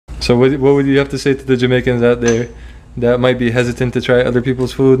So what would you have to say to the Jamaicans out there that might be hesitant to try other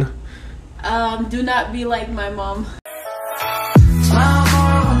people's food? Do not be like my mom.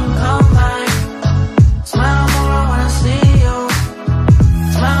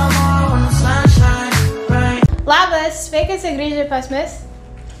 Labas, explica essa igreja pasmes.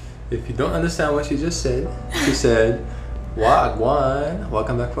 If you don't understand what she just said, she said, Wagwan,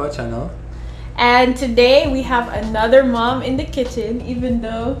 welcome back to our channel. And today we have another mom in the kitchen, even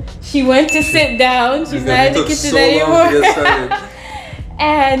though she went to sit down. She's not in the kitchen anymore.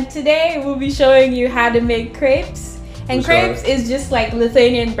 And today we'll be showing you how to make crepes. And crepes is just like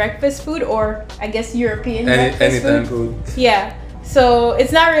Lithuanian breakfast food, or I guess European breakfast food. Yeah. So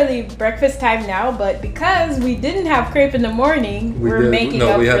it's not really breakfast time now, but because we didn't have crepe in the morning, we're making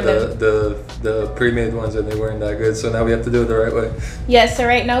up for them. No, we had the pre-made ones and they weren't that good, so now we have to do it the right way. Yes, so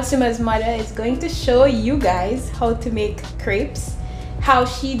right now Simas' mother is going to show you guys how to make crepes, how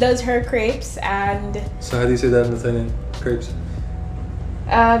she does her crepes, and... So how do you say that in Lithuanian, crepes?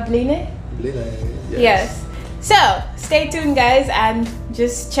 Blynai? Blynai, yes. So, stay tuned guys and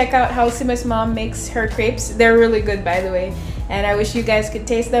just check out how Simas' mom makes her crepes. They're really good, by the way. And I wish you guys could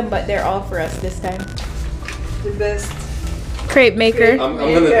taste them, but they're all for us this time. The best crepe maker. I'm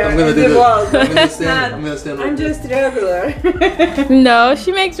gonna do this. I'm gonna stand I'm just regular. No,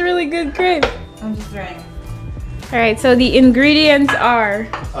 she makes really good crepe. I'm just trying. Alright, so the ingredients are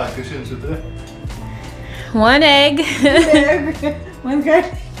 1 egg. 1 egg.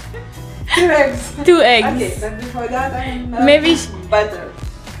 2 eggs. 2 eggs. Okay, but before that I'm maybe butter.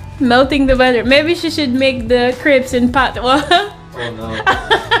 Melting the butter. Maybe she should make the crepes in patwa. Oh no.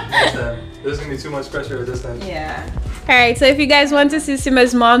 There's gonna be too much pressure this time. Yeah. Alright, so if you guys want to see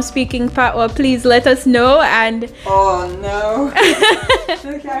Simas' mom speaking patwa, please let us know and... Oh no.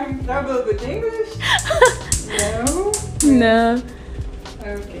 Look, I'm in trouble with English. No. No.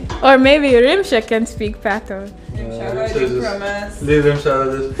 Okay. Or maybe Rimsha can speak patwa. Rimsha waiting from us. Leave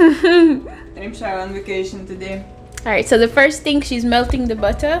Rimsha. Rimsha on vacation today. Alright, so the first thing, she's melting the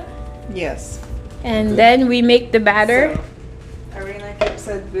butter. Yes. And then we make the batter. So, Arena keeps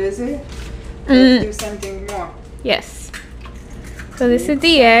us busy. Let's do something more. Yes. So this is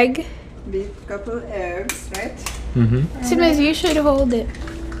the egg. Beat a couple eggs, right? Mm-hmm. Simas, you should hold it.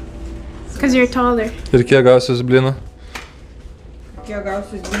 Because you're taller. Ir kiek gausis blynų? Kiek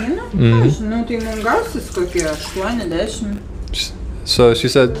gausis blynų? Nu, tai man gausis kokie 80. So she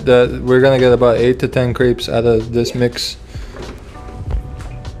said that we're gonna get about 8 to 10 crepes out of this mix.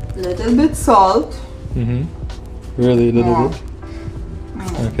 Little bit salt. Really little bit.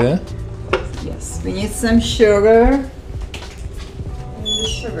 Okay. Yes, we need some sugar. The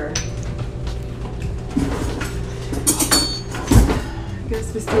sugar.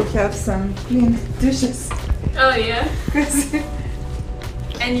 Guess we still have some clean dishes. Oh yeah.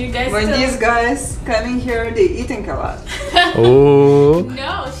 And you guys when these guys coming here, they eating a lot. Oh.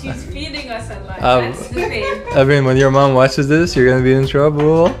 No, she's feeding us a lot. That's the thing. Evan, when your mom watches this, you're gonna be in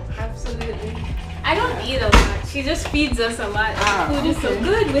trouble. Absolutely. I don't eat a lot. She just feeds us a lot. Food is so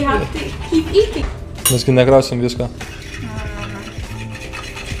good. We have to keep eating. Mes kai nekrausim visko.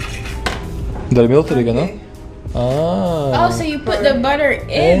 Dar miltų reikia, no? Oh, so you put the butter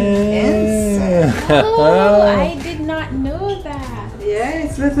in. Oh, I did not know that. Yeah,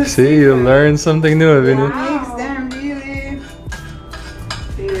 it's with the see, you learned something new, Evan. It makes them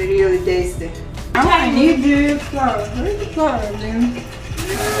really tasty. Now I need the flour. Where's the flour, Lynn?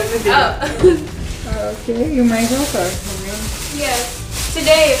 Oh. Okay, you might help us. Yes.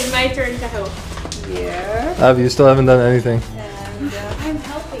 Today is my turn to help. Yeah. Abby, you still haven't done anything. And I'm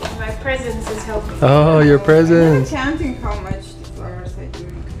helping. My presence is helping. Oh, your presence. I'm not counting how much the flours I do.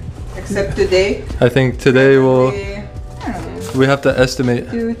 Except today. I think today we'll... We have to estimate.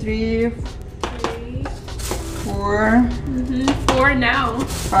 2, 3, 4. 4 now.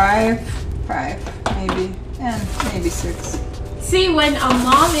 5, maybe, and maybe 6. See, when a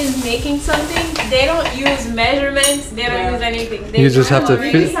mom is making something, they don't use measurements. They don't use anything. They you just have to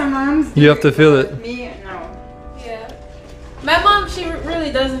feel. You have to feel it. Me, no. Yeah. My mom, she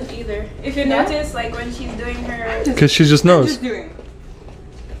really doesn't either. If you notice, like when she's doing her. Because she just knows. Just doing.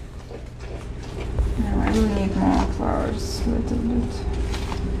 No, I will need more flours. A little bit,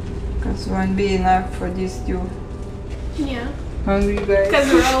 because won't be enough for these two. Yeah. Hungry guys.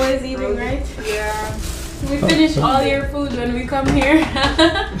 Because we're always eating, right? Yeah. We finish all your food when we come here.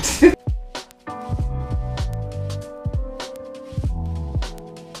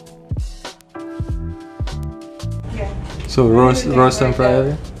 Yeah. So roast and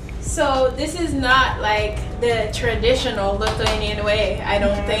fry. So this is not like the traditional Lithuanian way. I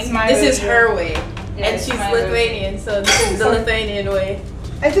don't think. This is her way. And she's Lithuanian, so this is the Lithuanian way.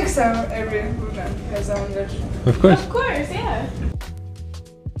 I think so. Every food has own version. Of course. Of course, yeah.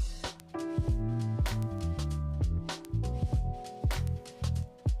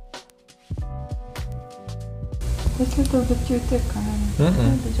 It's a little bit too thick.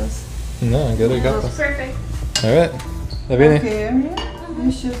 Just No, get it, got That's perfect. Alright. Lavini. okay,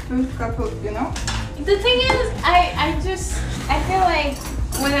 you should put a couple, you know? The thing is, I feel like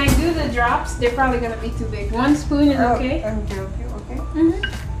when I do the drops, they're probably gonna be too big. 1 spoon is okay. Okay.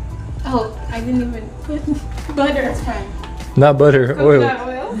 Oh, I didn't even put butter. That's fine. Not butter, oil. Coconut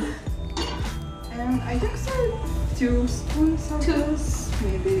oil. And I think so 2 spoons of 2. this.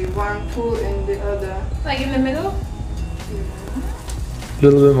 Maybe 1 full in the other. Like in the middle? A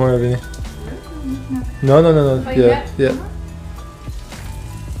little bit more, Lavini. No. Like Yeah, that? yeah.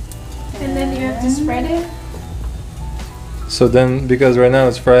 And then you have to spread it. So then, because right now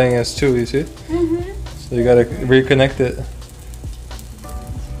it's frying as 2, you see? Mm-hmm. So you gotta reconnect it.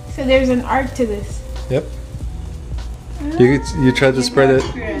 So there's an art to this. Yep. You try to spread it.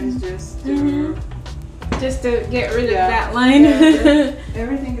 Just to get rid of that line.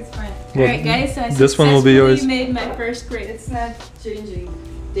 Everything is fine. Well, Alright guys, so I this one will be yours. successfully made my first crepe. It's not changing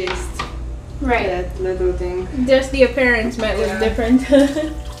taste. Right. That little thing. Just the appearance might look different.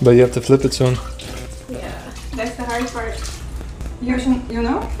 But you have to flip it soon. Yeah, that's the hard part. You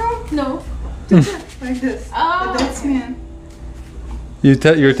know? No. Like this. Oh, But that's me.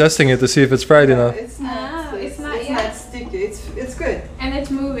 You're testing it to see if it's fried enough. It's not. it's not It's yet. not sticky. It's good. And it's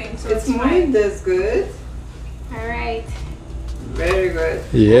moving, so It's it's moving. fine. That's good. Alright. Very good.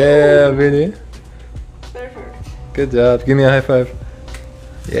 Yeah, Vinny. Perfect. Good job. Give me a high five.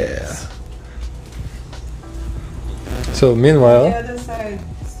 Yeah. So meanwhile, The other side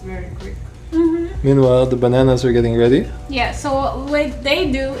is very quick. meanwhile the bananas are getting ready. Yeah, so what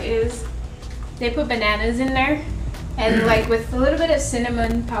they do is they put bananas in there and like with a little bit of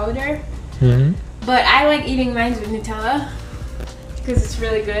cinnamon powder. Mm-hmm. But I like eating mine with Nutella because it's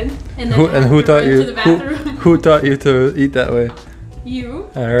really good. And then Who taught to you? the bathroom. Who taught you to eat that way? You.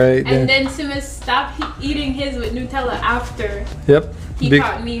 All right. And then Simas stopped eating his with Nutella after Yep. he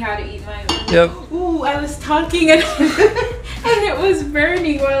taught me how to eat mine. Yep. Ooh, I was talking and, and it was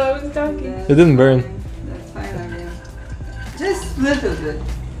burning while I was talking. It didn't burn. That's fine. I mean, just a little bit.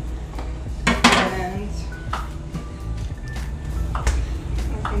 And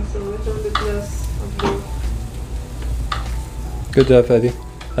I think so a little bit less of the. Good job, Eddie.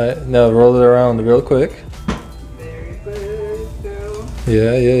 All right, now roll it around real quick. Very good, girl.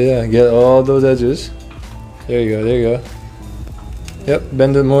 Yeah. Get all those edges. There you go. Yep,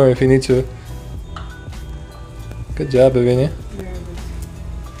 bend it more if you need to. Good job, Avinia. Very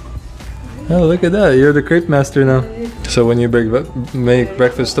good. Oh, look at that. You're the crepe master now. So when you make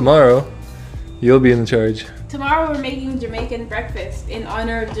breakfast tomorrow, you'll be in charge. Tomorrow we're making Jamaican breakfast in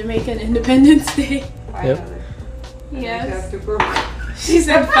honor of Jamaican Independence Day. Finally. Yep. You Yes. have to cook. She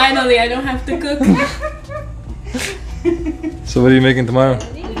said finally I don't have to cook. So what are you making tomorrow?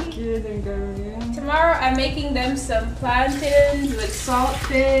 Tomorrow I'm making them some plantains with salt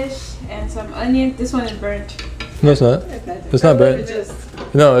fish and some onion. This one is burnt. No, it's not. It's not burnt.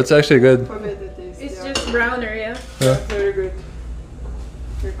 No, it's actually good. It's just browner, yeah. Yeah. Very good.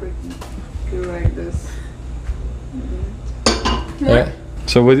 Very good. You like this. Alright.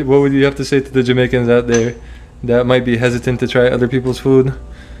 So what would you have to say to the Jamaicans out there that might be hesitant to try other people's food?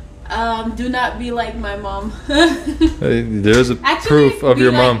 Do not be like my mom. There's a Actually, proof of be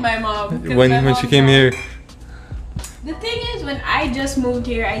your like mom. my mom. 'cause When my she mom's came not. here. The thing is, when I just moved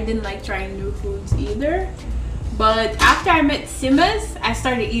here, I didn't like trying new foods either. But after I met Simas, I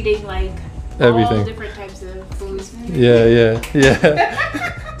started eating like Everything. all different types of foods. Yeah.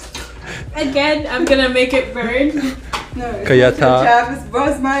 Again, I'm gonna make it burn. No, Kaya your job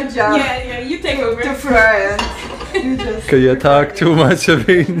was my job. Yeah, you take over. To fry and you just. Can you talk too much,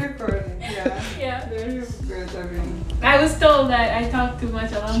 Aveen? Recording, yeah. Yeah. Very good, I mean. I was told that I talked too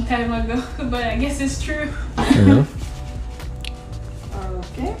much a long time ago, but I guess it's true.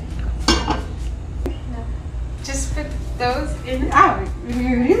 Okay. Just put those in. Ah, you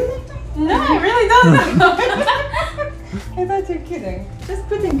really? No, I really don't know. I thought you're kidding. Just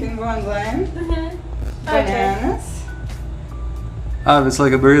putting in one line. Okay. Bananas. It's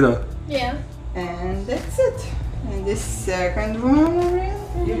like a burrito. Yeah. And that's it. And the second one,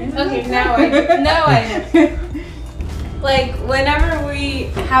 really? Okay, now I like whenever we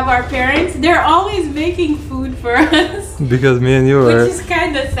have our parents, they're always making food for us, Because me and you which are, is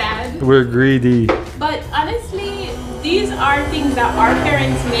kind of sad. we're greedy. But honestly, these are things that our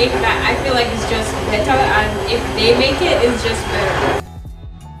parents make that I feel like is just better, and if they make it, it's just better.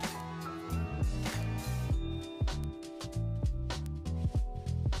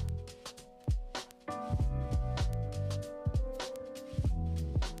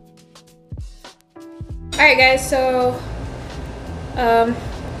 Alright guys, so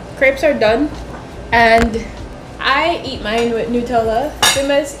crepes are done and I eat mine with Nutella.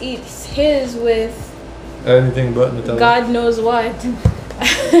 Simas eats his with anything but Nutella. God knows what.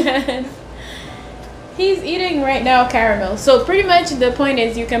 He's eating right now caramel. So pretty much the point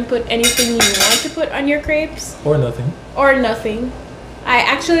is you can put anything you want to put on your crepes. Or nothing. Or nothing. I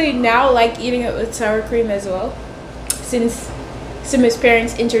actually now like eating it with sour cream as well. Since Sima's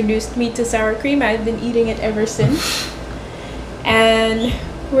parents introduced me to sour cream, I've been eating it ever since. And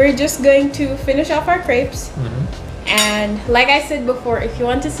we're just going to finish off our crepes. And like I said before, if you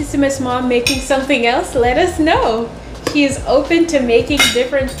want to see Sima's mom making something else, let us know. She is open to making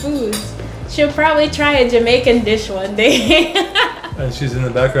different foods. She'll probably try a Jamaican dish one day. And she's in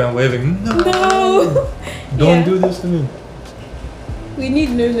the background waving, no! No! Don't do this to me. We need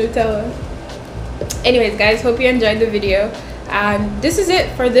new Nutella. Anyways guys, hope you enjoyed the video. And this is it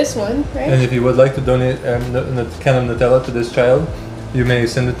for this one, right? And if you would like to donate a can of Nutella to this child, you may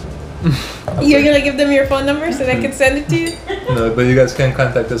send it. You're gonna give them your phone number so they can send it to you? No, but you guys can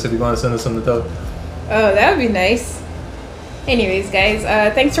contact us if you want to send us some Nutella. Oh, that would be nice. Anyways guys,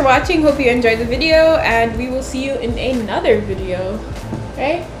 thanks for watching. Hope you enjoyed the video and we will see you in another video.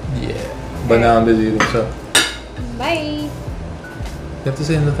 Right? Yeah. But now I'm busy eating, so. Bye. You have to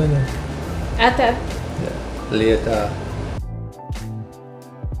say in Lithuanian. Ata. Yeah. Lieta.